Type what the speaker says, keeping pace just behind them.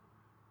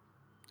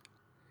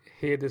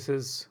Hey, this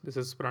is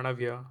Pranav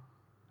here,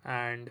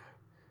 and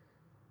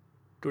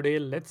today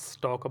let's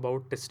talk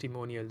about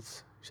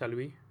testimonials, shall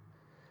we?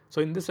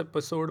 So in this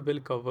episode, we'll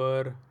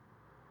cover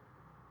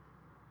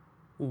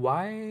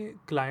why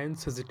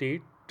clients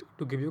hesitate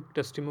to give you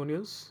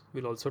testimonials.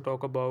 We'll also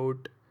talk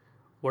about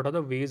what are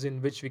the ways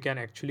in which we can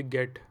actually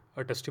get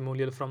a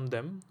testimonial from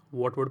them,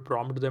 what would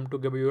prompt them to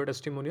give you a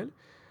testimonial,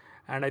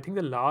 and I think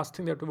the last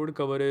thing that we would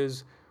cover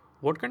is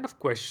what kind of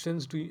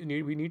questions do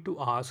we need to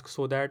ask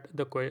so that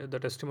the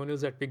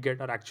testimonials that we get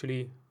are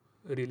actually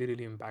really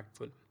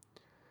impactful.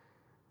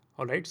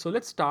 All right, so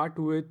let's start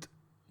with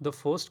the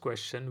first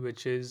question,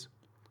 which is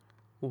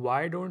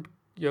why don't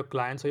your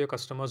clients or your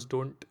customers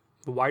don't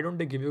why don't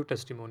they give you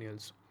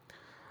testimonials?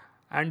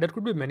 And there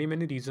could be many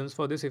reasons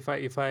for this. If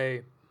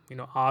I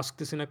ask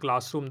this in a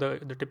classroom,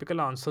 the typical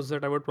answers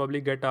that I would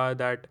probably get are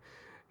that,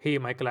 hey,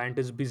 my client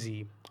is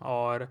busy,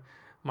 or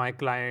my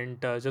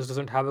client just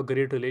doesn't have a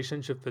great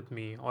relationship with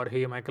me, or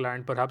hey, my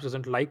client perhaps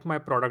doesn't like my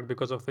product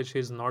because of which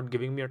he's not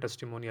giving me a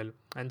testimonial,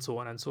 and so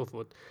on and so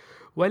forth.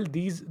 Well,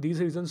 these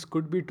reasons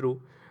could be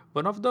true.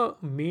 One of the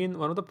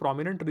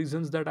prominent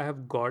reasons that I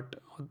have got,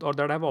 or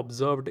that I've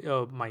observed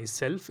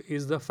myself,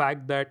 is the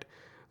fact that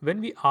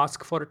when we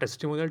ask for a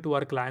testimonial to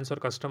our clients or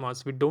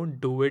customers, we don't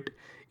do it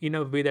in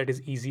a way that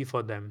is easy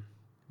for them.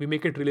 We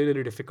make it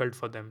really difficult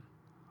for them.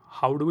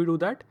 How do we do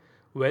that?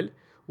 Well,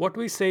 what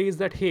we say is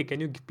that, hey, can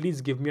you please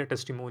give me a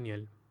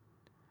testimonial?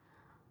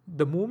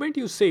 The moment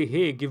you say,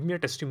 hey, give me a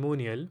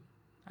testimonial,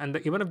 and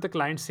even if the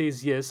client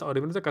says yes, or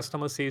even if the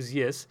customer says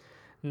yes,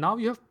 now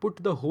you have put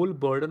the whole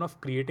burden of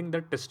creating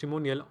that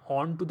testimonial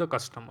onto the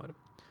customer.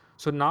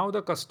 So now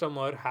the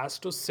customer has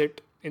to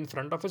sit in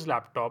front of his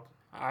laptop,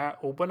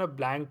 open a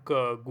blank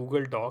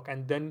Google Doc,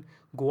 and then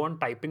go on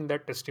typing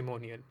that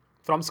testimonial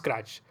from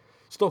scratch.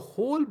 So the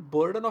whole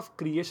burden of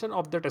creation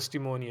of the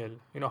testimonial,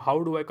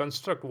 how do I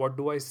construct? What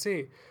do I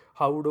say?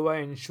 How do I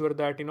ensure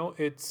that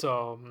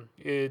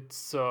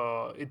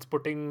it's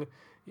putting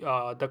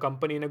the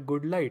company in a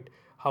good light?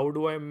 How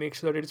do I make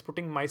sure that it's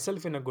putting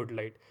myself in a good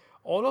light?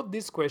 All of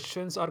these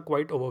questions are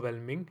quite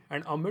overwhelming,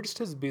 and amidst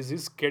his busy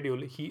schedule,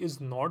 he is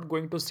not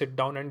going to sit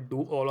down and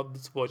do all of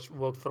this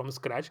work from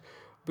scratch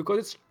because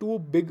it's too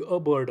big a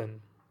burden.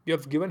 You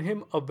have given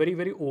him a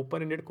very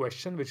open ended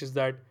question, which is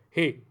that,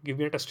 hey, give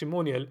me a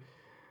testimonial,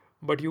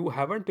 but you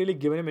haven't really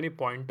given him any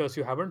pointers,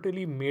 you haven't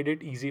really made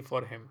it easy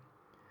for him.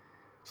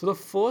 So the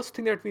first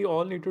thing that we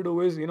all need to do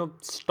is,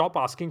 stop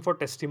asking for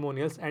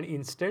testimonials and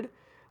instead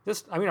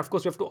just, I mean, of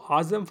course, we have to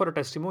ask them for a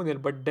testimonial,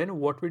 but then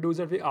what we do is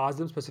that we ask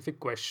them specific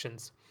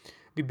questions.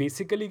 We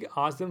basically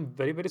ask them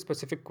very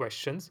specific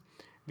questions.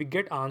 We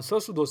get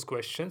answers to those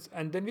questions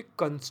and then we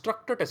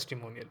construct a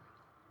testimonial.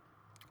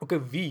 Okay,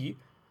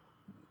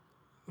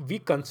 we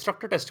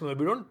construct a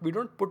testimonial. We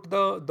don't put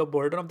the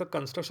burden of the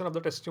construction of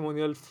the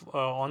testimonial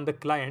on the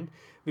client.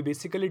 We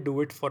basically do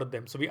it for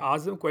them. So we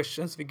ask them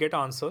questions, we get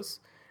answers,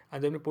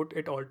 and then we put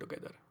it all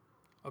together.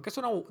 Okay,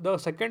 so now the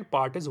second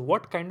part is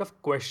what kind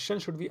of question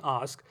should we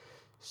ask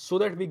so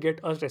that we get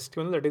a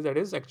testimonial that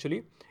is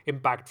actually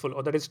impactful,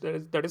 or that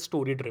is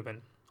story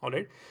driven. All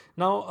right.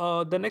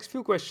 Now the next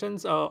few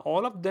questions,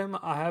 all of them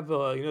I have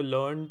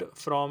learned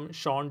from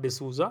Sean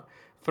D'Souza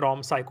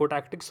from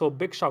Psychotactics. So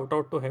big shout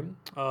out to him.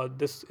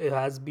 This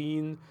has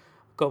been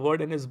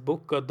covered in his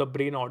book, The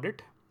Brain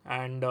Audit,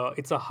 and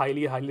it's a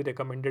highly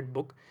recommended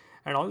book.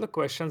 And all the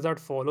questions that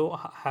follow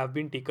have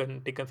been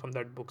taken from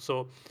that book.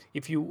 So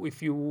if you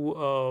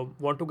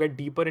want to get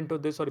deeper into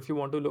this, or if you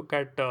want to look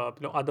at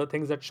other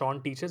things that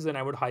Sean teaches, then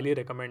I would highly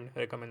recommend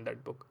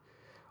that book.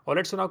 All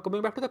right, so now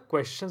coming back to the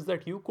questions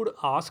that you could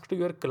ask to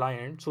your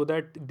client so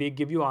that they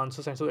give you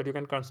answers and so that you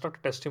can construct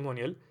a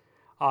testimonial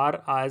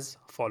are as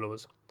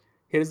follows.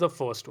 Here is the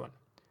first one.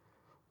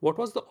 What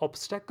was the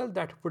obstacle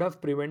that would have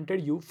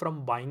prevented you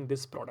from buying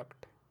this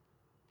product?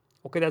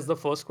 Okay, that's the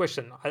first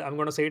question. I'm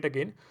going to say it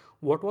again.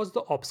 What was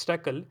the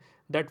obstacle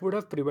that would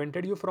have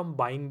prevented you from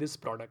buying this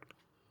product?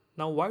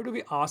 Now, why do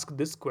we ask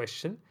this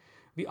question?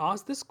 We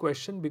ask this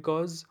question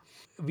because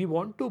we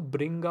want to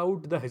bring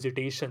out the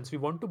hesitations. We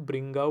want to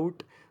bring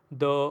out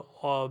the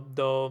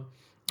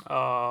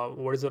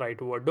what is the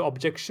right word? The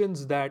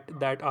objections that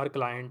our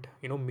client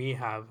may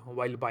have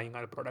while buying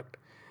our product.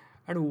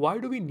 And why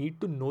do we need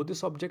to know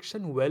this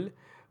objection? Well,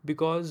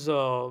 because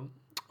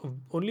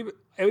only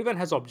everyone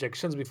has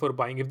objections before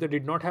buying. If they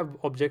did not have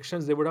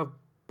objections, they would have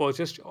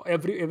purchased.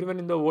 Everyone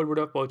in the world would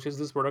have purchased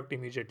this product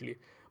immediately.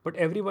 But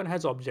everyone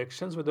has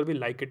objections, whether we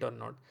like it or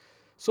not.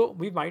 So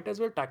we might as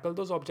well tackle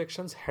those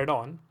objections head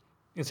on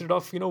instead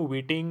of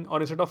waiting,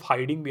 or instead of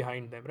hiding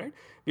behind them, right?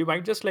 We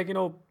might just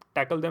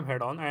tackle them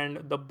head on,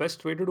 and the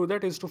best way to do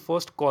that is to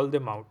first call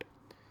them out.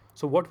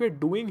 So what we're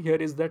doing here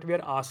is that we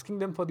are asking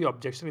them for the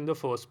objection in the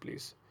first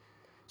place.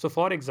 So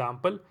for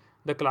example,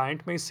 the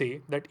client may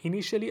say that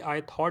initially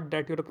I thought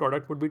that your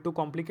product would be too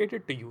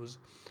complicated to use,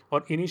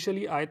 or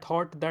initially I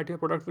thought that your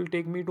product will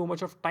take me too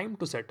much of time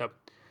to set up,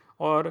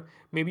 or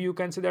maybe you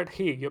can say that,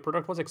 hey, your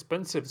product was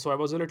expensive, so I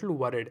was a little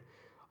worried.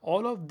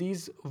 All of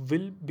these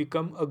will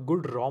become a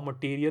good raw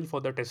material for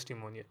the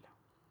testimonial.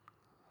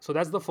 So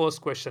that's the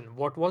first question.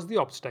 What was the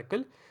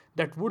obstacle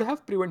that would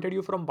have prevented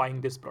you from buying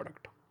this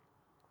product?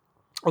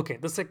 Okay,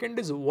 the second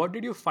is what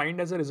did you find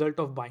as a result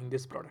of buying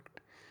this product?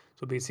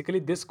 So basically,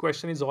 this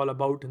question is all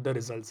about the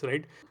results,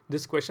 right?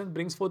 This question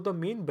brings forth the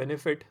main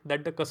benefit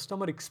that the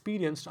customer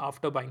experienced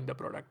after buying the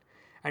product.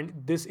 And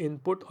this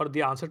input or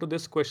the answer to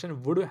this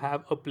question would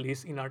have a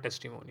place in our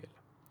testimonial.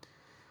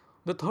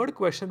 The third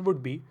question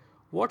would be,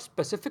 what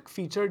specific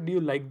feature do you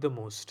like the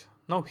most?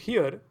 Now,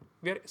 here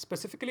we are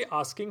specifically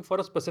asking for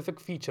a specific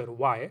feature.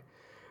 Why?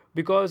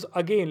 Because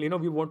again,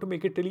 we want to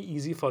make it really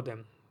easy for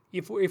them.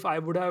 If I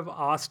would have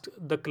asked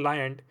the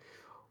client,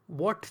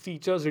 what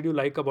features did you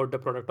like about the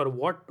product, or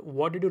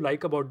what did you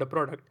like about the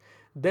product,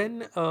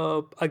 then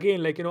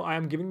again, I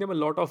am giving them a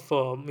lot of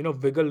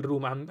wiggle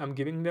room.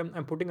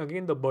 I'm putting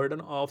again the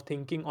burden of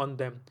thinking on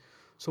them.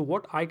 So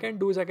what I can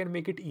do is I can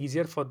make it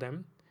easier for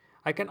them.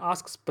 I can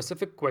ask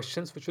specific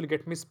questions which will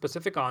get me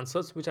specific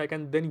answers which I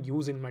can then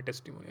use in my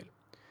testimonial.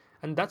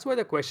 And that's why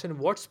the question,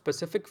 what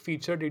specific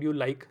feature did you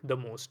like the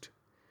most?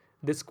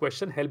 This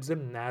question helps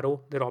them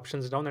narrow their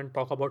options down and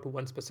talk about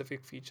one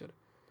specific feature.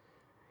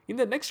 In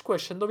the next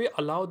question, though, we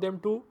allow them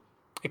to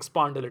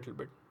expand a little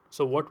bit.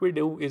 So what we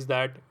do is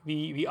that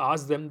we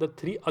ask them the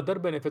three other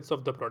benefits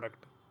of the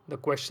product. The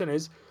question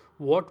is,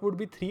 what would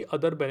be three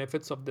other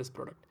benefits of this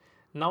product?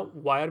 Now,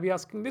 why are we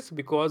asking this?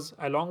 Because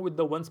along with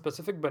the one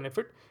specific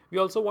benefit, we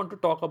also want to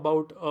talk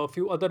about a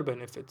few other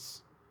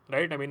benefits,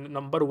 right? I mean,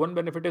 number one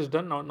benefit is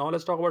done. Now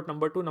let's talk about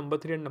number two, number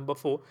three, and number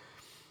four.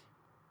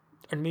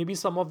 And maybe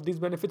some of these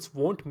benefits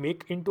won't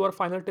make into our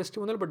final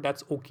testimonial, but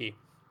that's okay.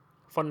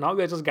 For now,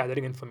 we are just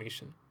gathering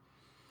information.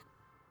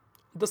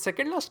 The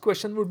second last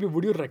question would be,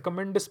 would you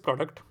recommend this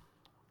product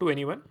to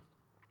anyone?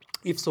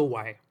 If so,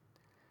 why?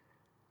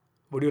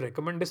 Would you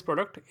recommend this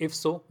product? If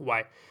so,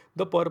 why?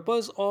 The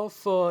purpose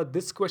of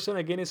this question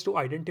again is to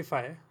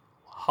identify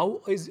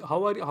how is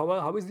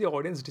the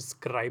audience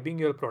describing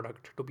your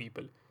product to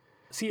people.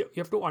 See, you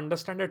have to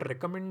understand that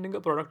recommending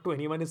a product to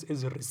anyone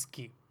is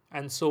risky,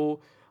 and so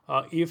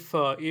if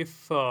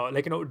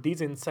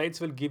these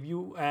insights will give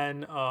you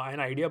an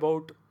idea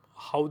about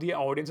how the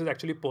audience is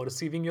actually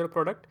perceiving your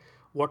product,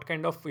 what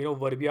kind of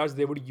verbiage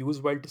they would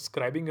use while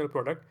describing your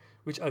product,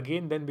 which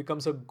again then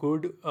becomes a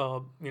good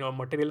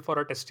material for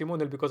a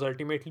testimonial, because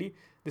ultimately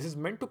this is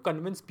meant to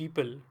convince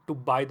people to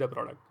buy the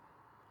product,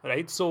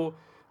 right? So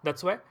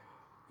that's why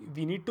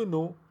we need to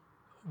know,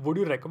 would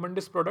you recommend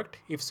this product?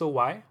 If so,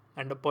 why?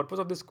 And the purpose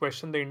of this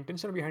question, the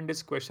intention behind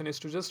this question is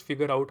to just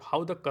figure out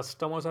how the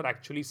customers are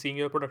actually seeing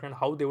your product and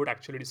how they would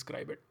actually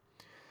describe it.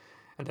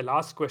 And the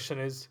last question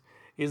is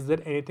there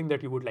anything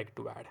that you would like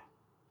to add?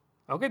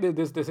 Okay,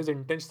 this is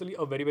intentionally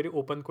a very, very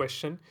open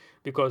question,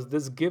 because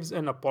this gives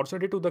an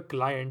opportunity to the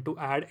client to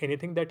add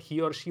anything that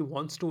he or she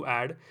wants to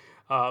add,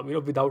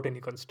 without any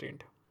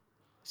constraint.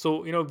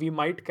 So, we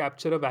might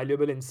capture a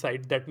valuable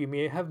insight that we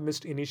may have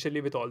missed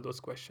initially with all those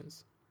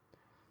questions.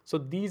 So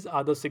these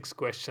are the 6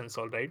 questions,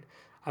 all right.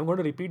 I'm going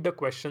to repeat the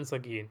questions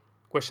again.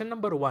 Question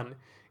number 1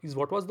 is,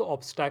 what was the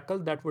obstacle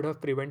that would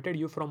have prevented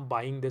you from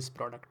buying this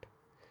product?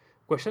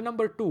 Question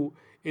number 2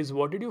 is,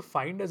 what did you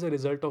find as a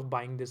result of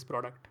buying this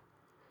product?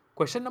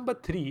 Question number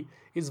 3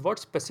 is, what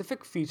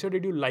specific feature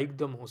did you like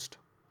the most?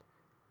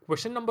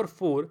 Question number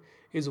 4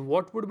 is,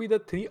 what would be the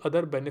 3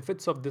 other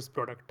benefits of this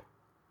product?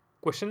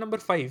 Question number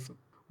 5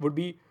 would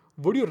be,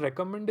 would you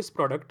recommend this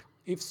product?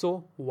 If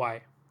so,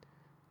 why?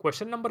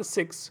 Question number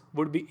 6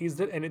 would be, is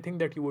there anything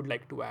that you would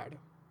like to add?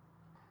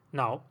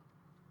 Now,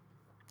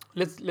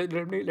 let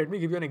me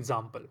give you an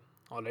example.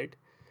 All right.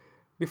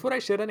 Before I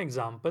share an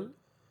example,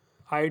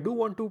 I do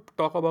want to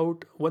talk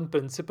about one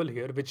principle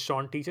here, which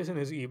Sean teaches in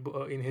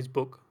his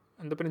book,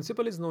 and the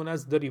principle is known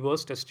as the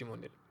reverse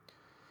testimonial.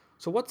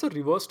 So, what's a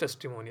reverse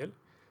testimonial?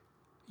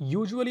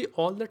 Usually,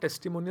 all the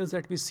testimonials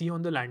that we see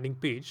on the landing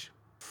page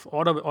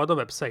or the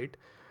website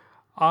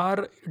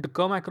are to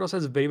come across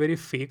as very, very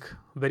fake,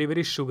 very,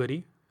 very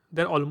sugary.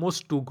 They're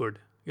almost too good.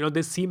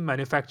 They seem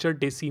manufactured,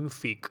 they seem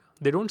fake.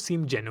 They don't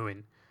seem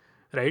genuine,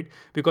 right?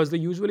 Because they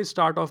usually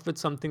start off with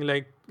something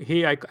like,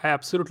 hey, I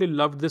absolutely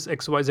loved this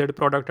XYZ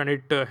product and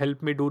it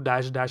helped me do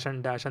dash, dash,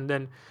 and dash. And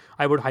then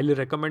I would highly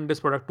recommend this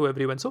product to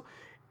everyone. So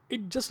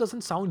it just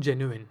doesn't sound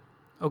genuine.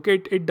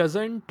 Okay, it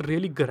doesn't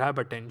really grab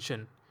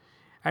attention.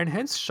 And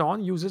hence,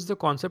 Sean uses the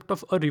concept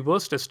of a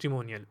reverse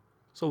testimonial.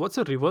 So what's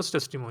a reverse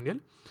testimonial?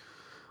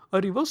 A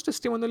reverse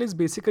testimonial is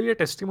basically a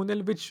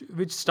testimonial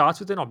which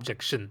starts with an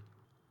objection.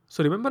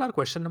 So remember our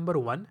question number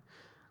 1.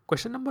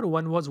 Question number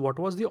 1 was, what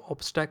was the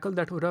obstacle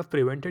that would have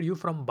prevented you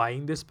from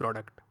buying this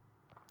product?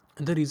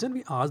 And the reason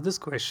we asked this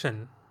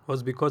question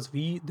was because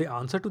the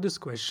answer to this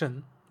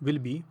question will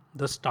be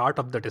the start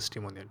of the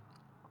testimonial.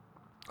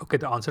 Okay,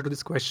 the answer to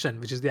this question,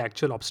 which is the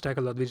actual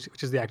obstacle, or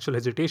which is the actual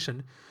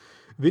hesitation,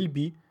 will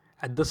be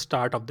at the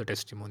start of the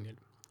testimonial.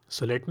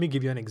 So let me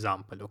give you an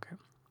example, okay?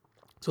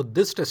 So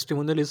this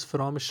testimonial is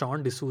from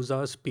Sean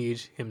D'Souza's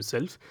page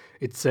itself.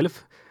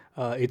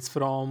 It's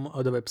from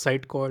the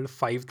website called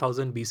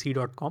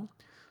 5000bc.com.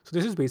 So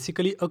this is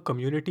basically a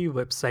community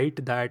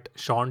website that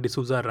Sean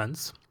D'Souza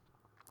runs.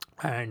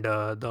 And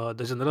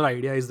the general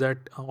idea is that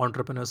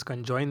entrepreneurs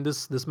can join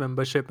this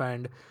membership,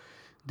 and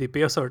they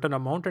pay a certain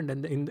amount, and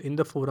then in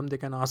the forum they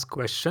can ask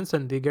questions,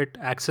 and they get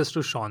access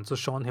to Sean. So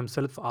Sean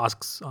himself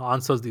asks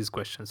answers these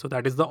questions. So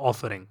that is the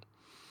offering.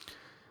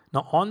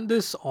 Now on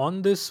this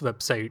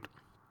website,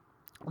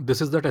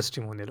 this is the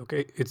testimonial.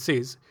 Okay, it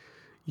says,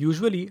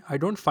 usually I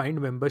don't find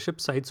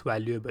membership sites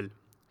valuable.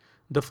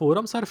 The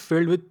forums are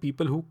filled with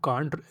people who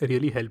can't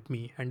really help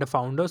me, and the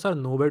founders are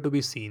nowhere to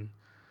be seen,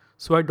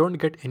 so I don't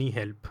get any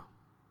help.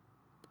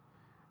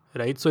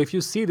 Right, so if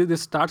you see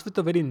this starts with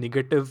a very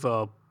negative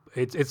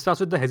it starts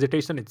with the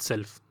hesitation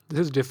itself. This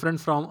is different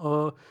from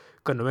a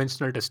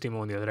conventional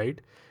testimonial,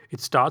 right?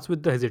 It starts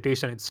with the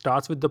hesitation, it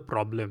starts with the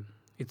problem,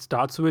 it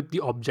starts with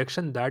the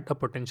objection that a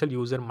potential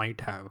user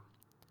might have.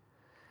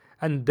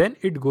 And then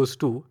it goes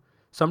to,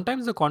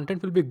 sometimes the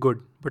content will be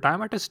good, but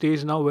I'm at a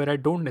stage now where I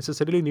don't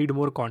necessarily need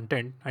more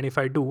content, and if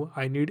I do,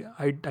 I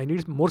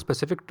need more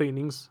specific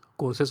trainings,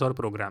 courses, or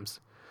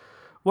programs.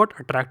 What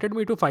attracted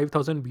me to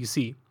 5000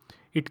 BC,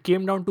 it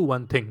came down to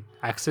one thing: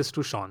 access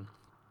to Sean.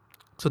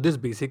 So this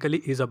basically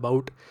is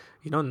about,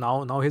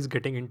 now he's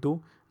getting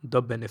into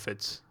the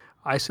benefits.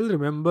 I still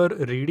remember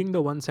reading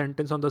the one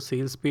sentence on the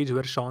sales page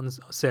where Sean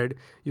said,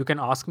 "You can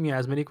ask me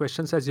as many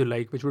questions as you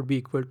like, which would be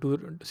equal to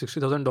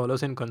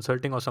 $60,000 in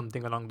consulting," or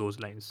something along those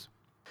lines.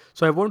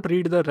 So I won't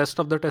read the rest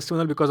of the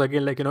testimonial because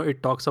again,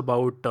 it talks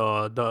about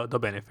the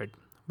benefit.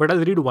 But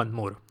I'll read one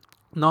more.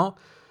 Now,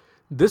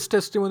 this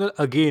testimonial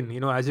again,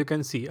 as you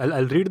can see,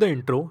 I'll read the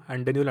intro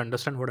and then you'll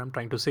understand what I'm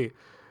trying to say.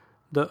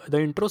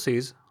 The intro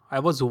says, "I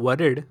was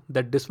worried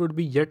that this would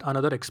be yet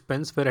another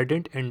expense where I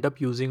didn't end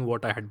up using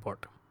what I had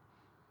bought."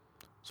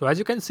 So as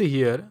you can see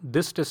here,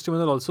 this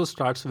testimonial also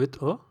starts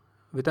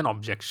with an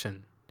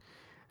objection,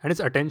 and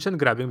it's attention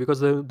grabbing because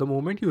the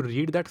moment you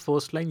read that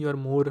first line, you're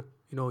more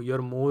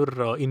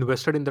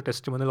invested in the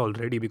testimonial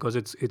already, because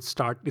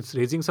it's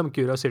raising some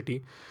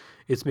curiosity,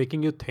 it's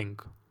making you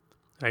think,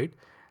 right?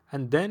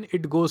 And then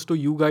it goes to,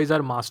 you guys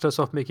are masters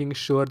of making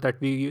sure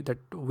that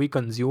we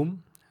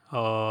consume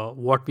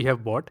what we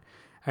have bought,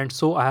 and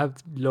so I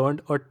have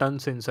learned a ton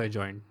since I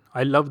joined.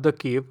 I love the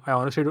cave. I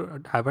honestly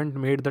haven't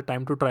made the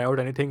time to try out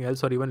anything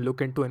else or even look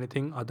into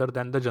anything other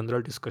than the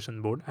general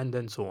discussion board, and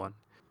then so on.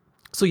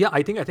 So yeah,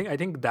 I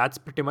think that's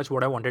pretty much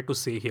what I wanted to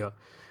say here,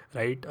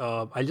 right?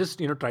 I'll just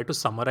try to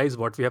summarize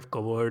what we have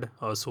covered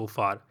so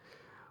far.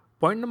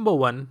 Point number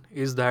one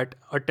is that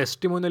a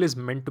testimonial is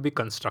meant to be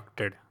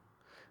constructed.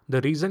 The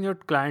reason your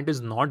client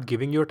is not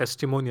giving you a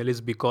testimonial is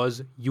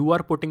because you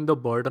are putting the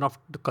burden of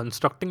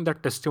constructing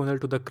that testimonial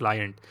to the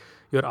client.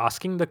 You're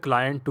asking the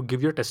client to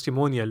give you a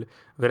testimonial,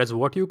 whereas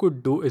what you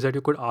could do is that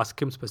you could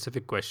ask him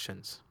specific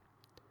questions.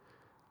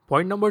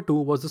 Point number two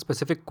was the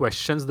specific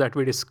questions that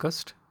we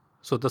discussed.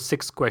 So the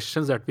 6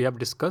 questions that we have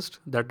discussed,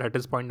 that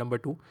is point number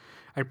two.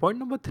 And point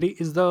number three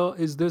is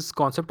this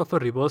concept of a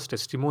reverse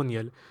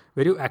testimonial,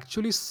 where you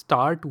actually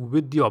start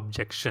with the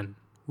objection,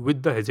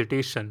 with the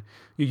hesitation.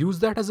 You use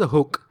that as a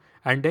hook,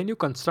 and then you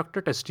construct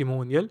a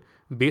testimonial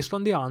based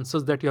on the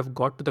answers that you have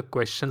got to the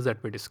questions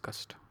that we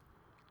discussed.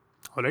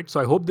 All right. So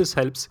I hope this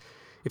helps.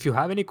 If you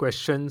have any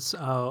questions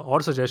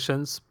or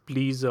suggestions,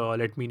 please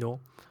let me know.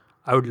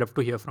 I would love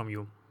to hear from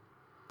you.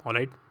 All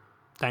right.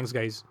 Thanks,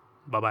 guys.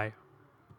 Bye bye.